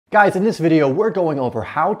Guys, in this video, we're going over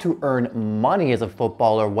how to earn money as a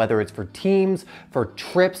footballer, whether it's for teams, for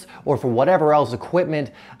trips, or for whatever else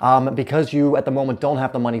equipment. Because you, at the moment, don't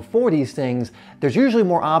have the money for these things, there's usually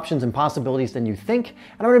more options and possibilities than you think,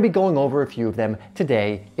 and I'm going to be going over a few of them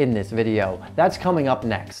today in this video. That's coming up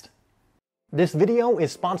next. This video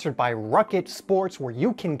is sponsored by Rocket Sports, where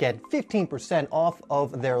you can get 15% off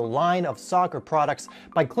of their line of soccer products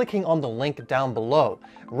by clicking on the link down below.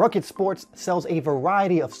 Rocket Sports sells a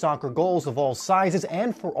variety of soccer goals of all sizes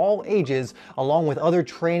and for all ages, along with other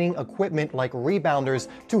training equipment like rebounders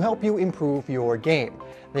to help you improve your game.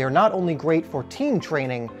 They are not only great for team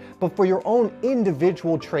training, but for your own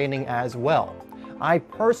individual training as well. I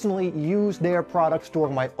personally use their products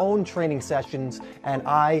during my own training sessions, and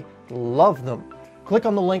I love them. Click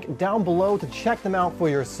on the link down below to check them out for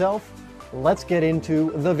yourself. Let's get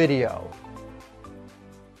into the video.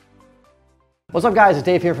 What's up, guys? It's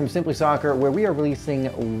Dave here from SimplySoccer, where we are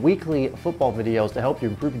releasing weekly football videos to help you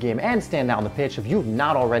improve your game and stand out on the pitch. If you've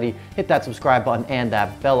not already, hit that subscribe button and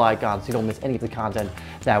that bell icon so you don't miss any of the content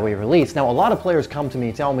that we release. Now, a lot of players come to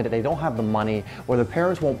me telling me that they don't have the money or their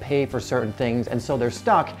parents won't pay for certain things, and so they're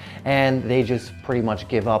stuck and they just pretty much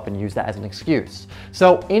give up and use that as an excuse.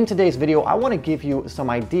 So in today's video, I want to give you some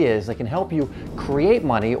ideas that can help you create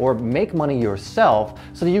money or make money yourself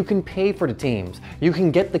so that you can pay for the teams. You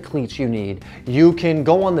can get the cleats you need. You can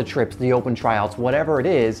go on the trips, the open tryouts, whatever it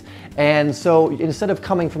is. And so instead of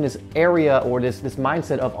coming from this area or this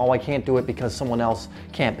mindset of, oh, I can't do it because someone else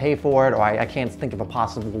can't pay for it, or I can't think of a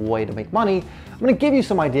possible way to make money, I'm going to give you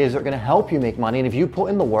some ideas that are going to help you make money. And if you put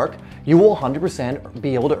in the work, you will 100%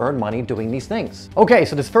 be able to earn money doing these things. Okay,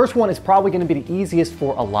 so this first one is probably going to be the easiest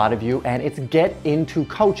for a lot of you, and it's get into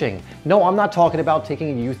coaching. No, I'm not talking about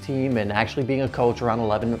taking a youth team and actually being a coach around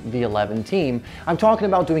 11v11 team. I'm talking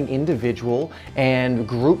about doing individual and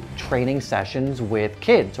group training sessions with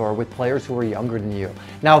kids or with players who are younger than you.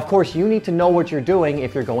 Now, of course, you need to know what you're doing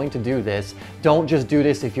if you're going to do this. Don't just do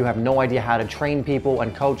this if you have no idea how to train people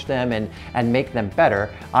and coach them and make them better.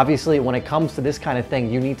 Obviously, when it comes to this kind of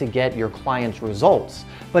thing, you need to get your clients results.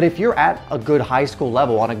 But if you're at a good high school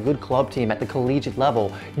level, on a good club team, at the collegiate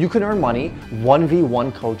level, you can earn money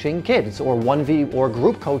 1v1 coaching kids or 1v or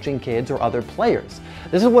group coaching kids or other players.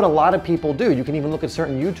 This is what a lot of people do. You can even look at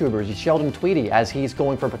certain YouTubers. Sheldon Tweedy, as he's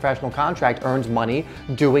going for a professional contract, earns money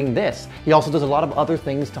doing this. He also does a lot of other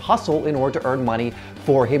things to hustle in order to earn money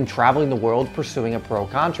for him traveling the world pursuing a pro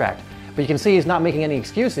contract. But you can see he's not making any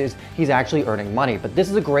excuses. He's actually earning money. But this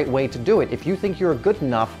is a great way to do it. If you think you're good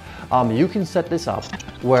enough, you can set this up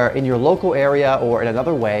where in your local area or in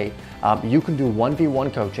another way, you can do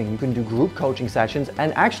 1v1 coaching, you can do group coaching sessions,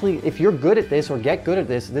 and actually, if you're good at this or get good at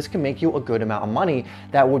this, this can make you a good amount of money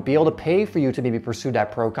that would be able to pay for you to maybe pursue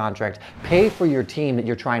that pro contract, pay for your team that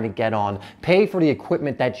you're trying to get on, pay for the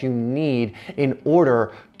equipment that you need in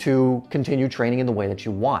order to continue training in the way that you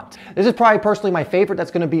want. This is probably personally my favorite that's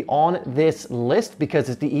going to be on this list because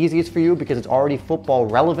it's the easiest for you, because it's already football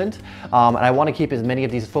relevant, and I want to keep as many of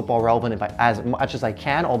these football relevant as much as I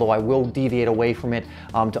can, although I will deviate away from it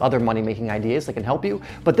to other money-making ideas that can help you.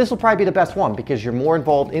 But this will probably be the best one because you're more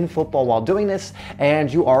involved in football while doing this,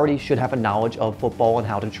 and you already should have a knowledge of football and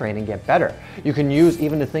how to train and get better. You can use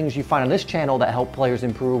even the things you find on this channel that help players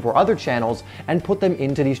improve or other channels and put them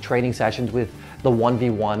into these training sessions with the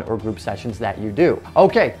 1v1 or group sessions that you do.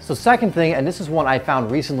 Okay, so second thing, and this is one I found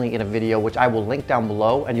recently in a video, which I will link down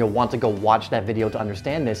below, and you'll want to go watch that video to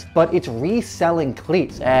understand this, but it's reselling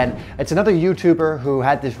cleats. And it's another YouTuber who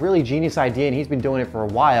had this really genius idea, and he's been doing it for a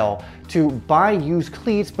while, to buy used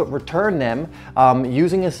cleats but return them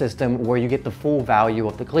using a system where you get the full value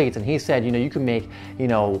of the cleats. And he said, you can make,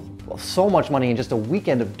 so much money in just a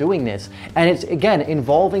weekend of doing this. And it's, again,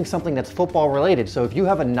 involving something that's football related. So if you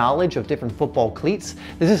have a knowledge of different football cleats,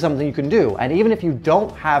 this is something you can do. And even if you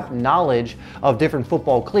don't have knowledge of different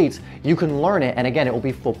football cleats, you can learn it. And again, it will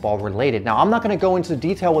be football related. Now, I'm not going to go into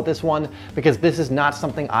detail with this one because this is not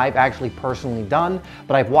something I've actually personally done,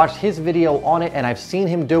 but I've watched his video on it and I've seen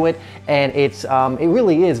him do it. And it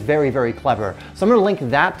really is very, very clever. So I'm going to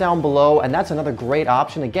link that down below. And that's another great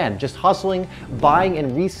option. Again, just hustling, buying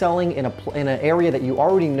and reselling in an area that you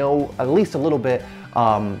already know at least a little bit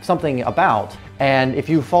something about. And if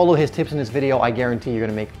you follow his tips in this video, I guarantee you're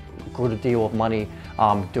going to make a good deal of money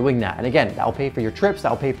doing that. And again, that'll pay for your trips,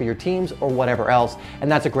 that'll pay for your teams or whatever else.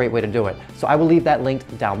 And that's a great way to do it. So I will leave that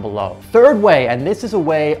linked down below. Third way, and this is a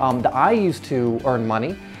way that I used to earn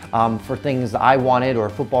money, for things that I wanted or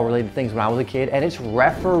football related things when I was a kid, and it's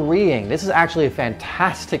refereeing. This is actually a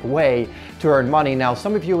fantastic way to earn money. Now,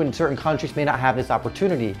 some of you in certain countries may not have this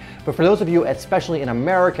opportunity, but for those of you, especially in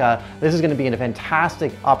America, this is going to be a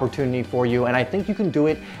fantastic opportunity for you, and I think you can do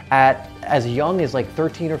it at as young as like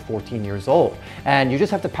 13 or 14 years old. And you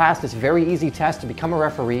just have to pass this very easy test to become a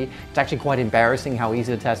referee. It's actually quite embarrassing how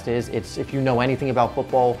easy the test is. It's, if you know anything about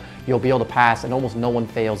football, you'll be able to pass, and almost no one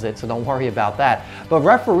fails it, so don't worry about that. But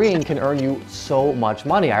refereeing can earn you so much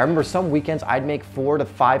money. I remember some weekends I'd make $400 to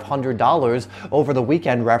 $500 over the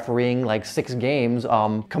weekend refereeing like 6 games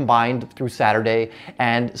combined through Saturday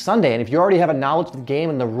and Sunday. And if you already have a knowledge of the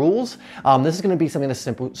game and the rules, this is going to be something that's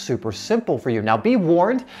super simple for you. Now, be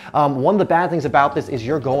warned, one of the bad things about this is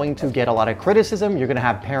you're going to get a lot of criticism. You're going to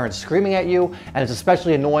have parents screaming at you, and it's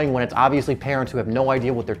especially annoying when it's obviously parents who have no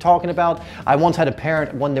idea what they're talking about. I once had a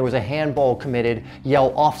parent, when there was a handball committed,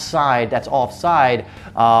 yell offside, that's offside,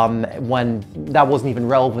 when that wasn't even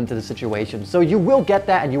relevant to the situation. So you will get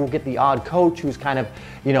that, and you will get the odd coach who's kind of,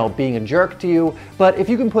 you know, being a jerk to you. But if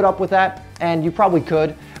you can put up with that, and you probably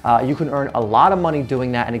could, you can earn a lot of money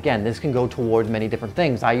doing that. And again, this can go towards many different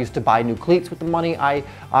things. I used to buy new cleats with the money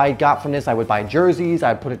I got from this. I would buy jerseys,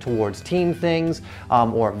 I'd put it towards team things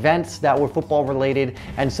or events that were football related.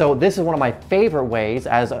 And so this is one of my favorite ways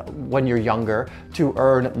as when you're younger to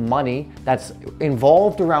earn money that's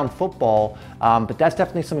involved around football. But that's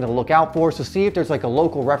definitely something to look out for. So see if there's like a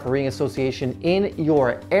local refereeing association in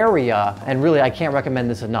your area. And really, I can't recommend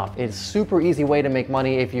this enough. It's a super easy way to make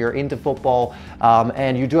money if you're into football.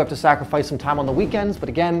 And you do have to sacrifice some time on the weekends, but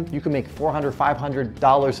again, you can make $400,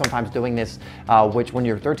 $500 sometimes doing this, which when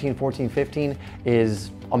you're 13, 14, 15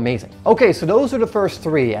 is amazing. Okay, so those are the first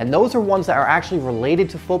 3, and those are ones that are actually related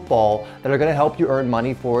to football that are going to help you earn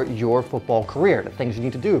money for your football career, the things you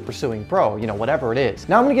need to do, pursuing pro, you know, whatever it is.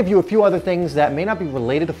 Now I'm going to give you a few other things that may not be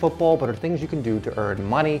related to football, but are things you can do to earn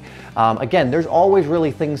money. Again, there's always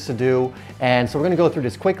really things to do, and so we're going to go through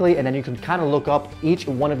this quickly, and then you can kind of look up each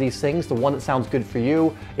one of these things, the one that sounds good for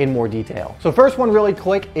you, in more detail. So first one really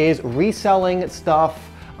quick is reselling stuff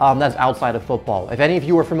that's outside of football. If any of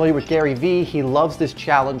you are familiar with Gary Vee, he loves this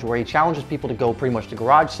challenge where he challenges people to go pretty much to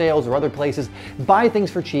garage sales or other places, buy things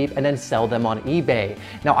for cheap, and then sell them on eBay.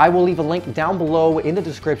 Now, I will leave a link down below in the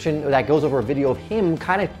description that goes over a video of him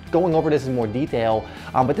kind of going over this in more detail.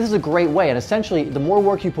 But this is a great way, and essentially, the more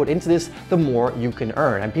work you put into this, the more you can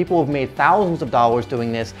earn. And people have made thousands of dollars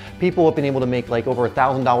doing this. People have been able to make like over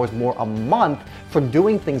 $1,000 more a month from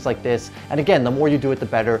doing things like this. And again, the more you do it, the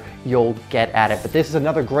better you'll get at it. But this is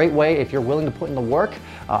another great way, if you're willing to put in the work,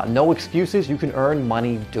 no excuses, you can earn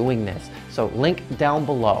money doing this. So link down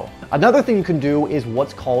below. Another thing you can do is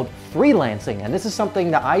what's called freelancing. And this is something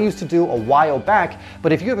that I used to do a while back,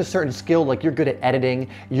 but if you have a certain skill, like you're good at editing,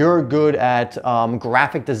 you're good at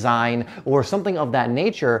graphic design or something of that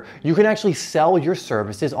nature, you can actually sell your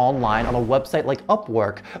services online on a website like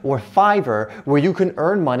Upwork or Fiverr, where you can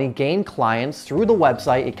earn money, gain clients through the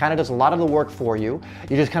website. It kind of does a lot of the work for you.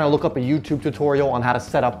 You just kind of look up a YouTube tutorial on how to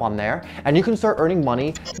set up on there, and you can start earning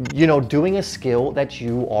money, you know, doing a skill that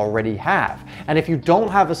you already have. And if you don't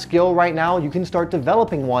have a skill right now, you can start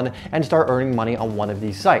developing one and start earning money on one of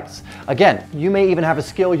these sites. Again, you may even have a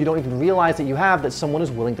skill you don't even realize that you have that someone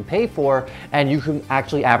is willing to pay for, and you can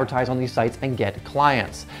actually advertise on these sites and get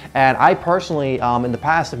clients. And I personally, in the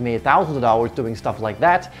past, have made thousands of dollars doing stuff like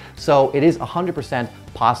that, so it is 100%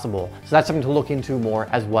 possible. So that's something to look into more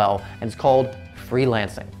as well, and it's called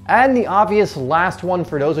freelancing. And the obvious last one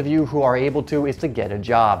for those of you who are able to is to get a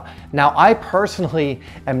job. Now, I personally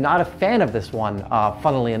am not a fan of this one,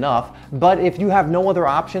 funnily enough, but if you have no other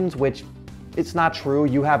options, which it's not true,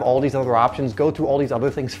 you have all these other options, go through all these other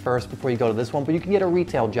things first before you go to this one, but you can get a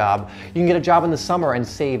retail job. You can get a job in the summer and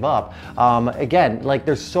save up. Again, like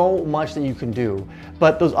there's so much that you can do.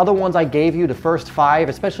 But those other ones I gave you, the first 5,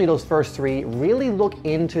 especially those first 3, really look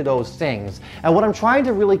into those things. And what I'm trying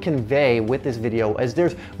to really convey with this video is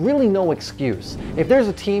there's really no excuse. If there's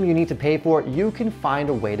a team you need to pay for, you can find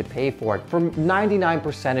a way to pay for it. For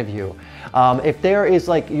 99% of you. If there is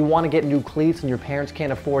like, you want to get new cleats and your parents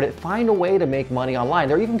can't afford it, find a way to make money online.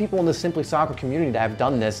 There are even people in the SimplySoccer community that have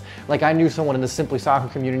done this. Like I knew someone in the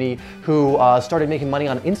SimplySoccer community who started making money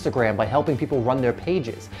on Instagram by helping people run their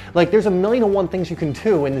pages. Like there's a million and one things you can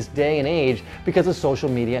do in this day and age because of social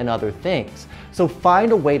media and other things. So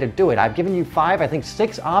find a way to do it. I've given you 5, I think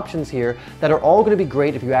 6 options here that are all going to be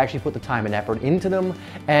great if you actually put the time and effort into them.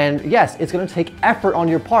 And yes, it's going to take effort on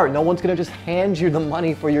your part. No one's going to just hand you the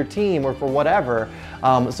money for your team or for whatever.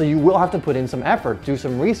 So you will have to put in some effort, do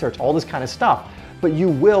some research, all this kind of stuff. but you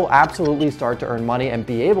will absolutely start to earn money and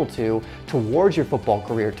be able to towards your football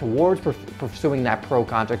career, towards pursuing that pro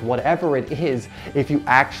contract, whatever it is, if you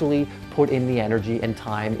actually put in the energy and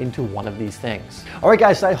time into one of these things. All right,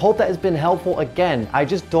 guys, so I hope that has been helpful. Again, I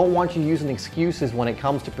just don't want you using excuses when it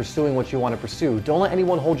comes to pursuing what you want to pursue. Don't let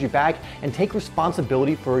anyone hold you back, and take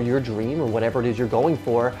responsibility for your dream or whatever it is you're going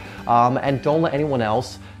for, and don't let anyone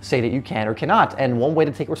else say that you can or cannot. And one way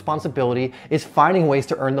to take responsibility is finding ways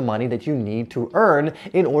to earn the money that you need to earn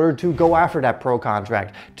in order to go after that pro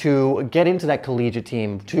contract, to get into that collegiate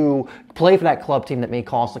team, to play for that club team that may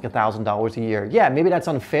cost like $1,000 a year. Yeah, maybe that's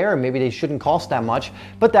unfair, maybe they shouldn't cost that much,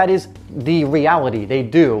 but that is the reality. They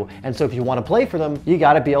do. And so if you want to play for them, you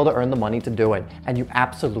got to be able to earn the money to do it, and you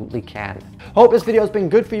absolutely can. Hope this video has been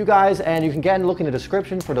good for you guys, and you can get and look in the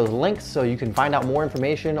description for those links so you can find out more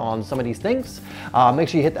information on some of these things. Make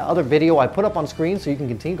sure you hit the other video I put up on screen so you can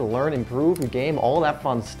continue to learn, improve your game, all that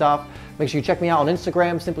fun stuff. Make sure you check me out on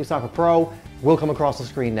Instagram, SimplySoccerPro. Will come across the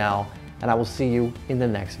screen now, and I will see you in the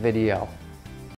next video.